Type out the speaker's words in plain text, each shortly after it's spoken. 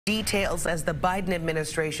Details as the Biden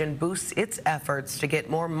administration boosts its efforts to get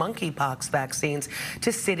more monkeypox vaccines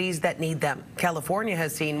to cities that need them. California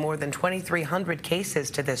has seen more than 2,300 cases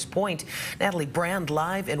to this point. Natalie Brand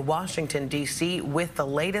live in Washington, D.C. with the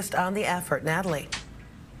latest on the effort. Natalie.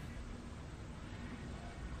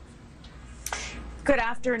 Good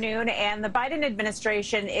afternoon. And the Biden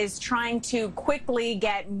administration is trying to quickly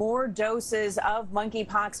get more doses of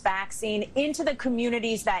monkeypox vaccine into the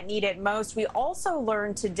communities that need it most. We also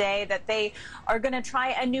learned today that they are going to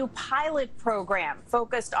try a new pilot program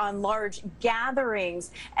focused on large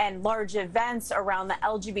gatherings and large events around the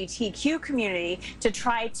LGBTQ community to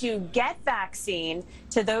try to get vaccine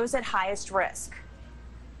to those at highest risk.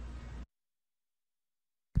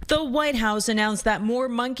 The White House announced that more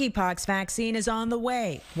monkeypox vaccine is on the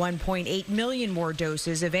way. 1.8 million more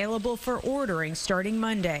doses available for ordering starting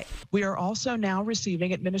Monday. We are also now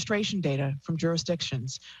receiving administration data from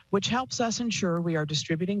jurisdictions, which helps us ensure we are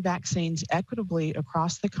distributing vaccines equitably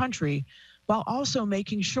across the country while also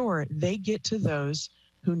making sure they get to those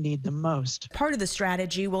who need them most. Part of the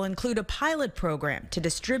strategy will include a pilot program to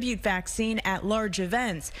distribute vaccine at large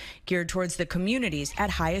events geared towards the communities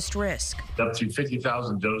at highest risk. Up to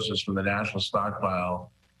 50,000 doses from the national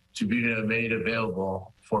stockpile to be made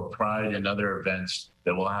available for Pride and other events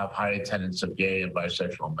that will have high attendance of gay and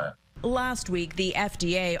bisexual men. Last week, the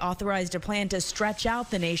FDA authorized a plan to stretch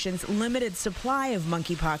out the nation's limited supply of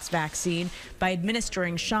monkeypox vaccine by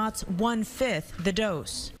administering shots 1/5 the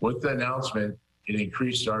dose. With the announcement, it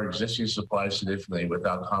increased our existing supply significantly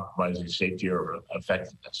without compromising safety or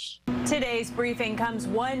effectiveness. Today's briefing comes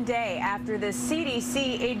one day after the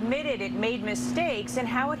CDC admitted it made mistakes in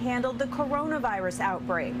how it handled the coronavirus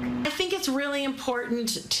outbreak. I think it's really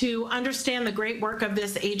important to understand the great work of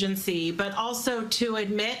this agency, but also to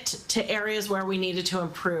admit to areas where we needed to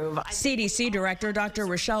improve. CDC Director Dr.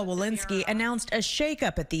 Rochelle Walensky announced a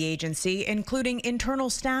shakeup at the agency, including internal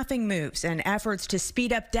staffing moves and efforts to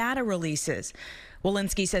speed up data releases.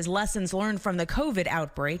 Walensky says lessons learned from the COVID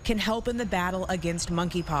outbreak can help in the battle against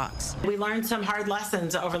monkeypox. We learned some hard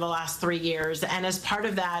lessons over the last 3 years, and as part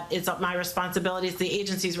of that, it's my responsibility, it's the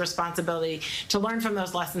agency's responsibility to learn from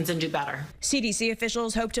those lessons and do better. CDC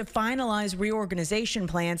officials hope to finalize reorganization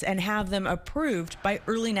plans and have them approved by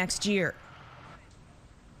early next year.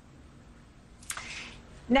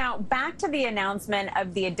 Now, back to the announcement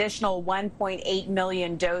of the additional 1.8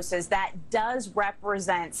 million doses. That does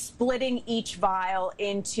represent splitting each vial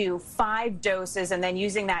into 5 doses and then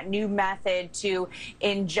using that new method to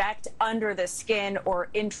inject under the skin or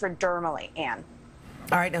intradermally. Ann.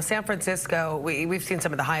 All right, now San Francisco, we've seen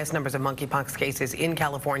some of the highest numbers of monkeypox cases in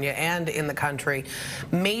California and in the country.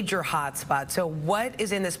 Major hotspot. So what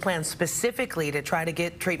is in this plan specifically to try to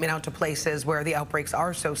get treatment out to places where the outbreaks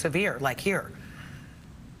are so severe, like here?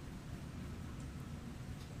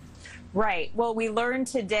 Right. Well, we learned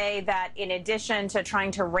today that in addition to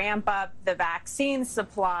trying to ramp up the vaccine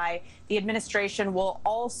supply, the administration will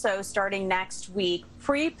also, starting next week,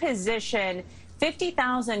 pre-position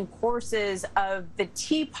 50,000 courses of the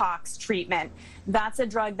TPOXX treatment. That's a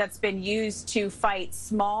drug that's been used to fight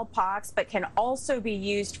smallpox, but can also be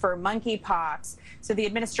used for monkeypox. So the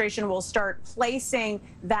administration will start placing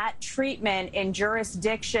that treatment in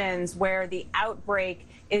jurisdictions where the outbreak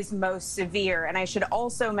is most severe. And I should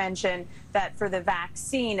also mention that for the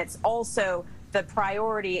vaccine, it's also the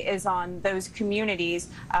priority is on those communities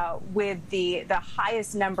with the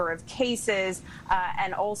highest number of cases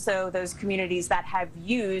and also those communities that have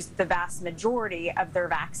used the vast majority of their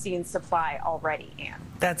vaccine supply already, Ann.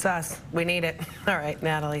 That's us. We need it. All right,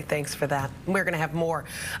 Natalie, thanks for that. We're going to have more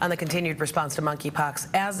on the continued response to monkeypox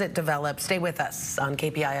as it develops. Stay with us on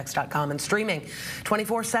KPIX.com and streaming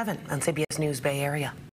 24/7 on CBS News Bay Area.